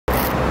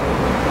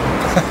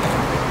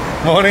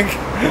Morning.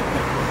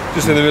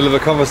 Just in the middle of a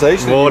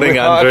conversation. Morning,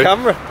 Andrew.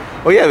 Camera.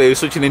 Well, yeah, it was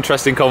such an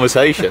interesting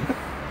conversation.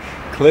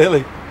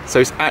 Clearly.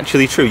 So it's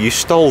actually true. You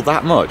stole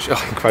that much.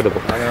 Oh,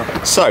 incredible. I know.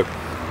 So,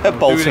 at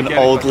Bolton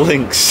Old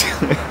Links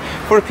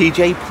for a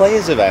PGA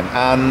Players event,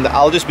 and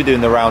I'll just be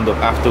doing the roundup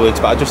afterwards.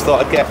 But I just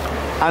thought I'd get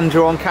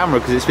Andrew on camera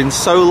because it's been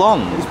so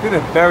long. It's been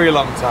a very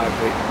long time,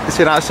 Pete. It's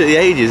been absolutely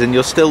ages, and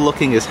you're still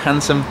looking as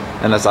handsome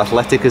and as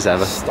athletic as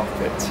ever.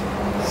 Stop it.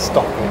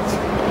 Stop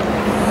it.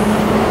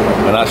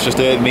 And that's just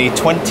earned me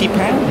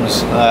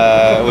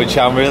 £20, which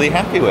I'm really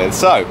happy with.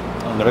 So,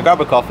 I'm going to grab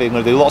a coffee, I'm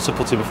going to do lots of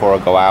putting before I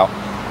go out,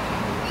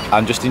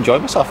 and just enjoy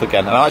myself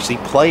again. And I'm actually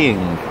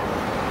playing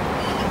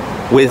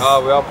with we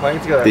are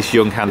playing together. This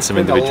young, handsome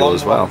individual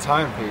as well. It's been a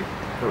long time, Pete,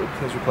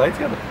 since we played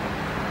together.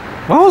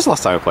 When was the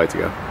last time we played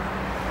together?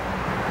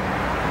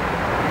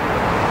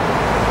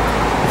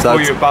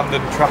 Before you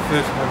abandoned Trafford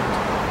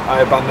and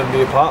I abandoned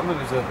the apartment,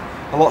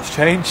 a lot's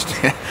changed.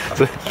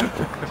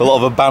 A lot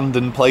of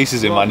abandoned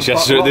places in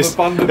Manchester at this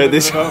point. I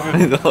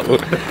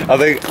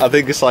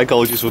think a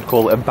psychologist would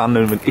call it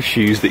abandonment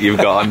issues that you've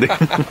got, Andy.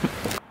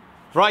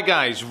 Right,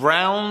 guys,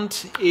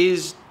 round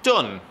is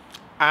done,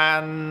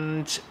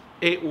 and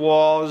it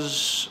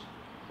was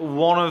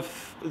one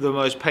of the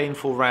most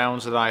painful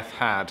rounds that I've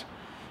had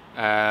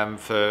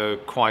for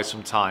quite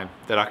some time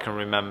that I can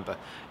remember.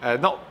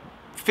 Not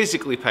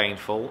physically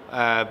painful,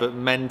 but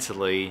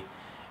mentally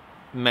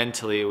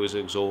it was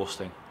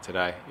exhausting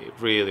today. It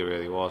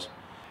really was.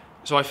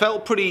 So I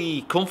felt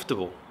pretty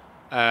comfortable,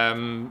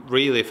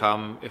 really, if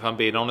I'm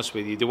being honest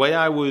with you. The way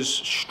I was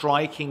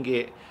striking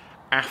it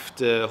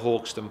after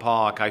Hawkston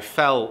Park, I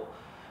felt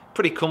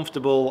pretty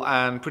comfortable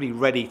and pretty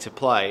ready to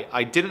play.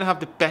 I didn't have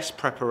the best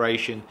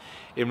preparation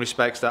in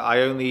respects that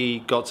I only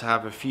got to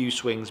have a few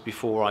swings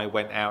before I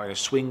went out in a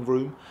swing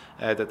room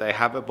that they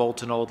have at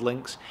Bolton Old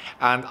Links,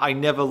 and I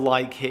never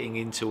like hitting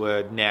into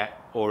a net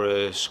or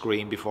a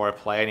screen before I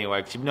play anyway,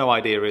 because you've no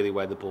idea really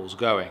where the ball's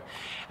going.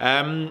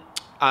 And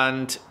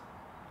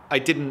I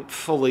didn't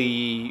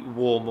fully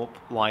warm up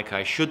like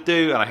I should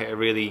do, and I hit a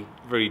really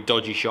very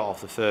dodgy shot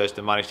off the first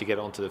and managed to get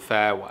it onto the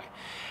fairway.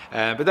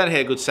 But then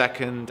hit a good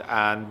second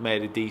and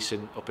made a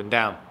decent up and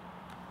down.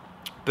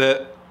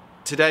 But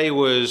today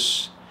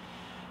was,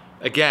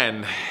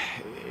 again,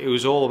 it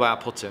was all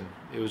about putting.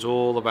 It was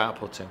all about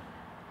putting.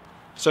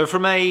 So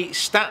from a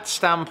stats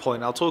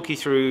standpoint, I'll talk you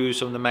through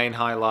some of the main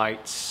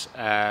highlights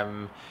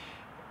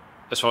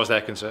as far as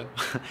they're concerned.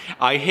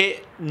 I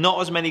hit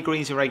not as many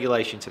greens in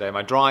regulation today.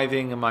 My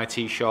driving and my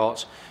tee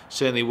shots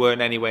certainly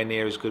weren't anywhere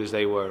near as good as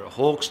they were at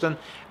Hawkston.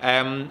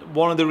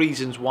 One of the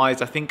reasons why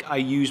is I think I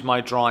used my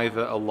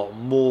driver a lot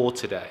more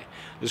today.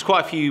 There's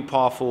quite a few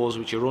par fours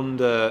which are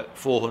under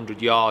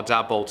 400 yards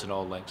at Bolton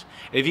Old Links.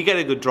 And if you get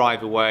a good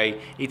drive away,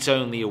 it's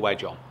only a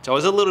wedge on. So I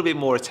was a little bit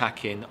more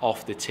attacking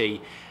off the tee.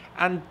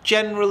 And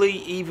generally,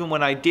 even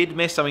when I did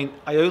miss, I mean,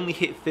 I only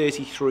hit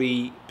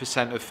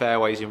 33% of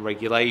fairways in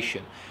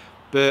regulation,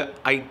 but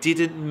I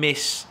didn't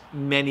miss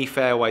many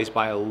fairways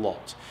by a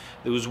lot.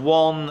 There was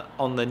one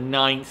on the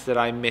 9th that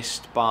I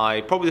missed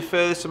by probably the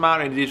furthest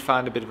amount, and I did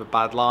find a bit of a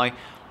bad lie.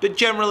 But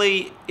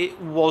generally,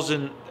 it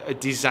wasn't a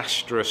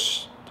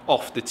disastrous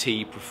off the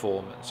tee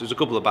performance. There was a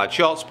couple of bad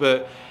shots,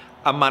 but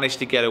I managed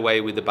to get away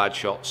with the bad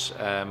shots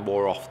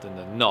more often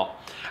than not.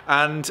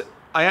 And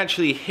I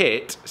actually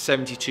hit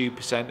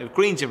 72% of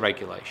greens in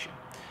regulation.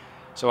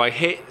 So I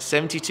hit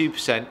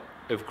 72%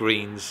 of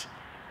greens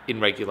in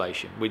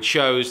regulation, which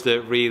shows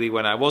that really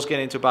when I was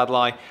getting into a bad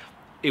lie,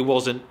 it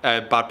wasn't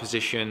a bad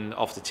position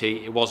off the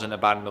tee. It wasn't a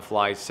bad enough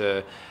lie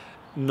to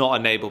not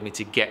enable me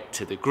to get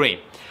to the green.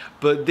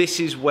 But this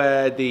is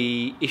where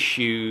the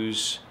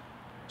issues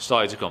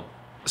started to come.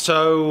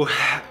 So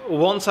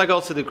once I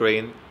got to the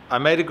green, I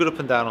made a good up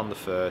and down on the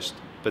first,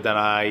 but then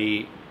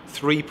I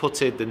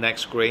three-putted the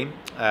next green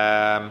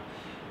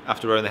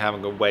after only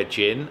having a wedge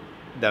in.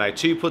 Then I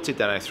two-putted,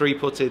 then I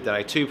three-putted, then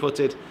I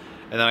two-putted,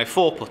 and then I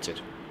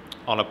four-putted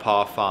on a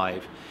par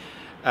 5.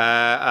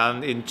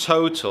 And in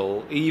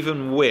total,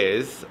 even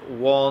with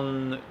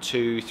 4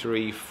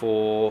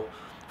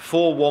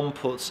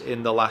 one-puts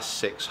in the last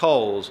 6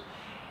 holes,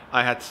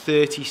 I had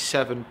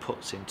 37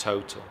 putts in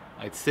total.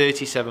 I had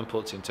 37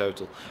 putts in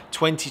total,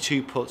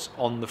 22 putts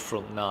on the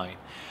front 9.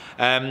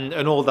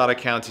 And all that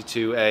accounted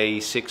to a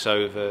 6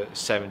 over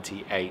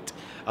 78.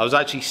 I was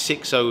actually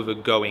 6 over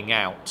going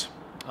out.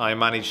 I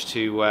managed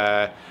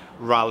to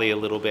rally a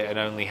little bit and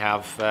only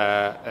have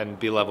and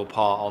be level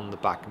par on the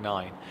back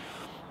 9.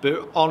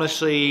 But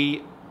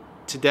honestly,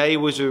 today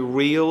was a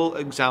real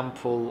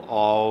example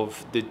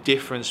of the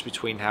difference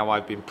between how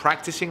I've been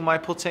practicing my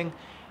putting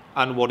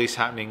and what is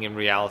happening in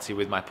reality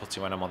with my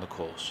putting when I'm on the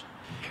course.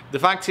 The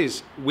fact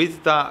is,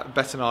 with that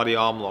Bettinardi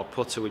Armlock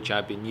putter which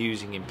I've been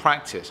using in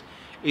practice,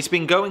 it's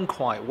been going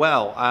quite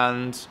well,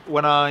 and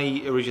when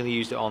I originally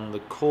used it on the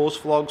course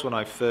vlogs when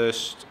I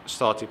first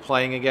started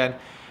playing again,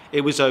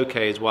 it was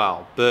okay as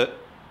well. But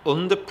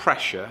under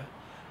pressure,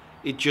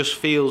 it just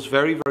feels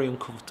very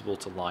uncomfortable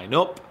to line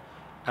up,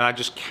 and I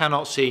just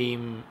cannot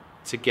seem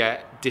to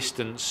get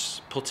distance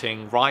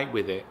putting right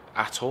with it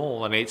at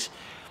all. And it's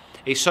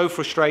it's so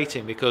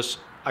frustrating because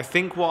I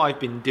think what I've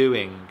been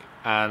doing,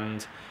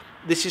 and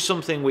this is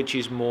something which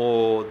is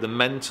more the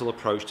mental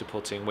approach to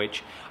putting,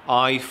 which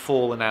I've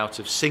fallen out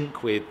of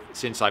sync with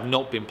since I've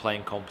not been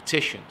playing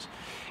competitions,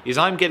 is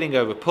I'm getting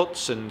over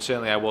putts, and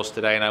certainly I was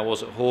today, and I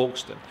was at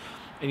Hawkston.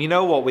 And you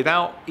know what,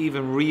 without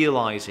even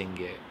realising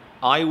it,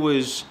 I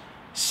was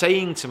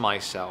saying to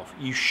myself,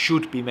 you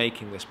should be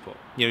making this putt.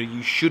 You know,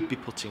 you should be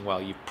putting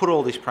well. You've put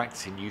all this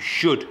practice in. You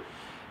should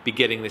be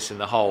getting this in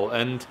the hole.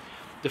 And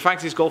the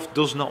fact is, golf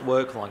does not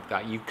work like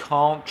that. You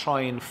can't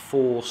try and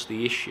force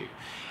the issue.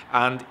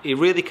 And it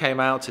really came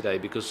out today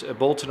because at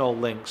Bolton Old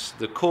Links,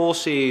 the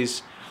course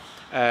is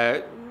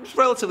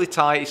relatively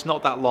tight. It's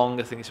not that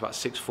long. I think it's about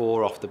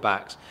 6'4" off the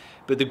backs.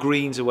 But the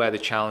greens are where the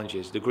challenge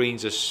is. The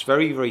greens are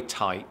very, very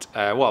tight.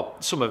 Well,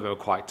 some of them are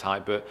quite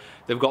tight, but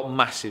they've got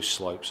massive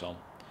slopes on.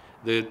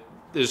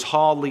 There's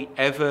hardly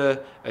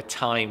ever a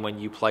time when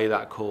you play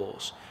that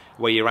course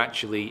where you're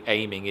actually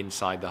aiming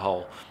inside the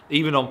hole.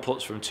 Even on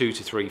putts from 2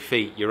 to 3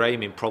 feet, you're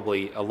aiming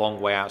probably a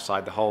long way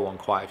outside the hole on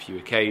quite a few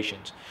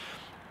occasions.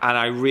 And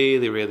I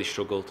really, really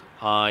struggled.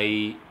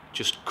 I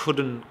just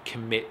couldn't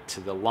commit to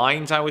the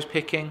lines I was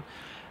picking.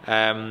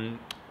 And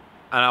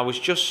I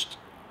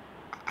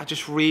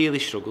just really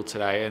struggled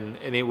today. And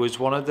it was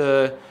one of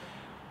the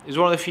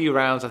few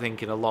rounds, I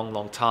think, in a long,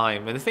 long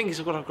time. And the thing is,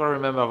 I've got to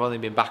remember, I've only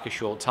been back a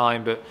short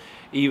time, but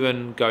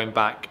even going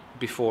back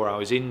before I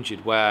was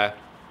injured, where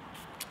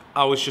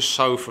I was just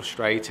so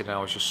frustrated, and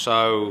I was just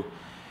so,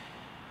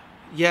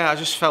 I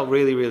just felt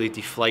really, really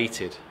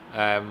deflated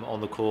on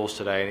the course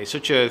today. And it's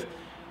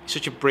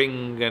such a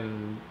bring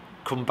and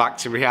come back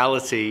to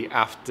reality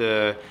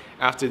after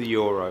the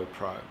Euro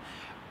Pro.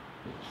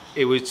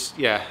 It was,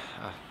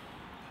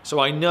 So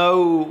I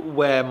know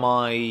where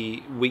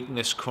my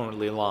weakness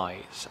currently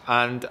lies,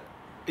 and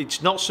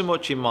it's not so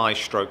much in my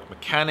stroke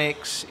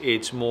mechanics,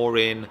 it's more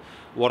in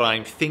what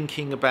I'm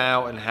thinking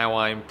about and how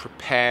I'm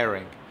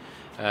preparing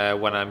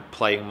when I'm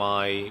playing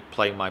my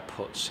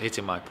putts,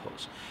 hitting my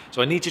putts.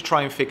 So I need to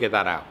try and figure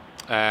that out.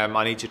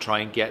 I need to try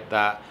and get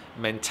that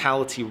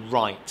mentality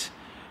right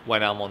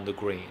when I'm on the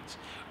greens.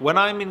 When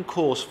I'm in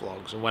course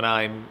vlogs and when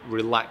I'm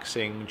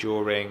relaxing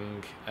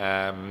during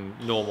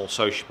normal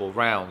sociable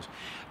rounds,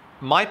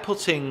 my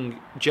putting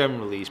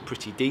generally is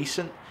pretty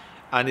decent,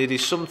 and it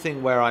is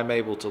something where I'm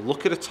able to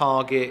look at a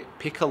target,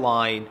 pick a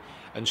line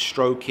and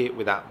stroke it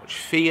without much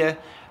fear,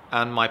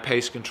 and my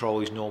pace control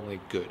is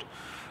normally good.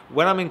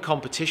 When I'm in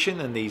competition,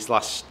 and these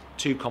last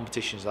 2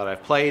 competitions that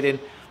I've played in,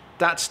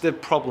 that's the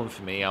problem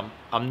for me.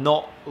 I'm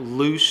not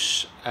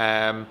loose,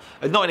 and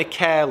not in a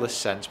careless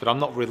sense, but I'm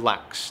not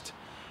relaxed,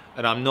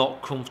 and I'm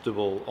not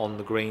comfortable on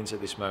the greens at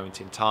this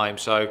moment in time.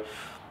 So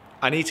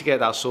I need to get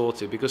that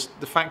sorted, because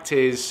the fact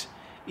is,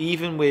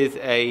 even with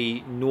a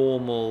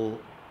normal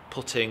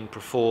putting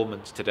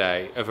performance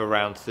today of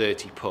around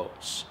 30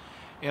 putts,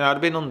 I'd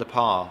have been under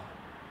par.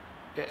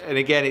 And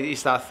again,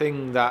 it's that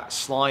thing, that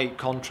slight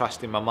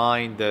contrast in my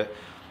mind that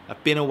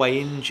I've been away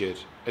injured,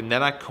 and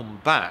then I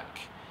come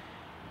back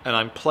and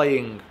I'm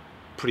playing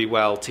pretty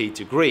well tee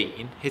to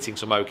green, hitting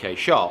some okay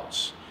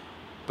shots,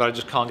 but I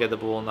just can't get the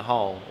ball in the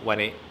hole when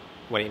it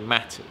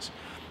matters.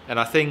 And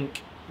I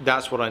think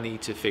that's what I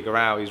need to figure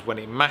out, is when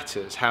it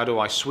matters, how do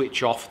I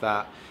switch off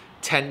that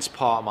tense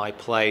part of my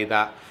play,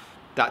 that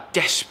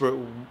desperate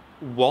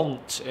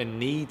want and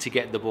need to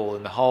get the ball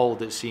in the hole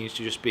that seems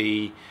to just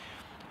be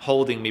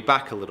holding me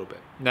back a little bit.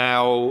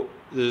 Now,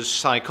 the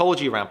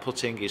psychology around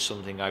putting is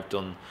something I've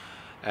done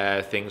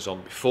things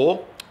on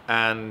before,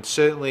 and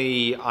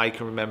certainly I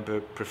can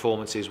remember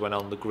performances when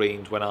on the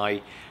greens when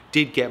I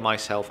did get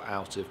myself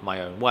out of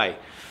my own way,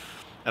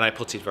 and I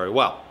putted very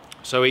well.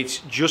 So it's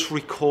just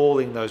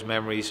recalling those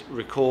memories,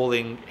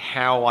 recalling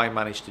how I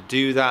managed to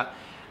do that,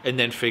 and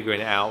then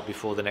figuring it out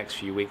before the next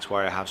few weeks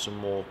where I have some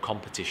more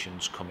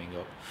competitions coming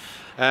up.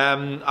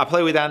 I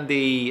play with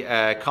Andy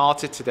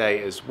Carter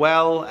today as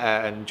well,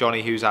 and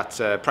Johnny, who's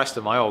at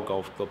Preston, my old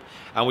golf club,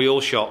 and we all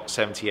shot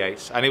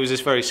 78s, and it was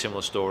this very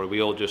similar story.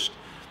 We all just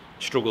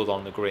struggled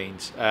on the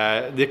greens.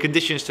 The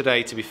conditions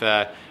today, to be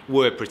fair,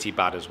 were pretty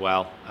bad as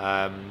well,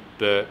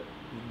 but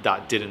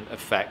that didn't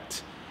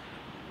affect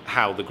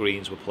how the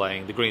greens were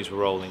playing. The greens were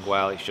rolling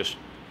well. It's just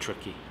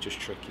tricky,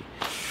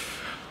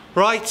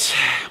 Right,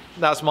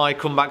 that's my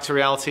comeback to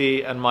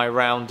reality and my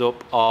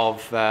roundup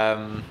of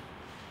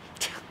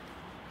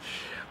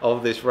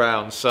this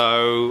round.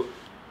 So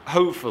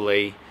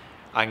hopefully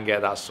I can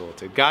get that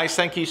sorted. Guys,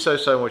 thank you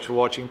so much for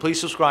watching.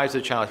 Please subscribe to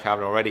the channel if you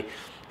haven't already.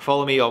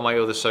 Follow me on my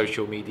other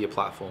social media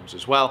platforms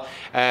as well.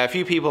 A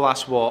few people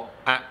asked what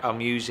app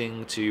I'm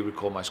using to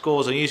record my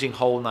scores. I'm using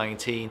Hole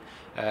 19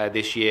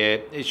 this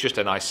year. It's just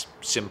a nice,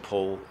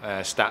 simple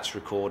stats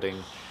recording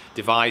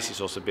device.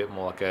 It's also a bit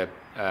more like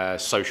a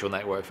social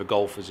network for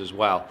golfers as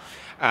well,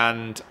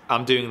 and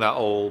I'm doing that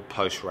all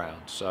post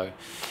round. So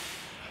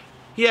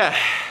yeah,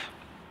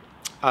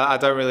 I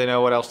don't really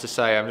know what else to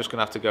say. I'm just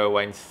gonna have to go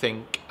away and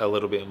think a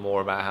little bit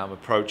more about how I'm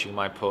approaching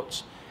my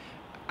putts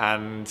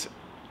and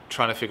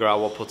trying to figure out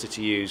what putter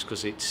to use,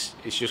 because it's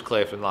just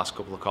clear from the last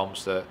couple of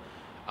comps that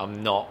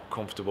I'm not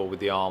comfortable with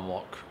the arm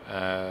lock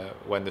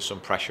when there's some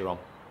pressure on.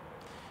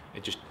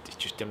 It just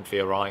didn't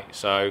feel right.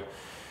 So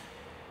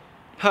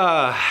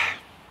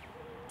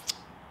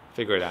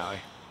figure it out. Eh?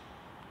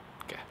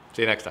 Okay,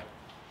 see you next time.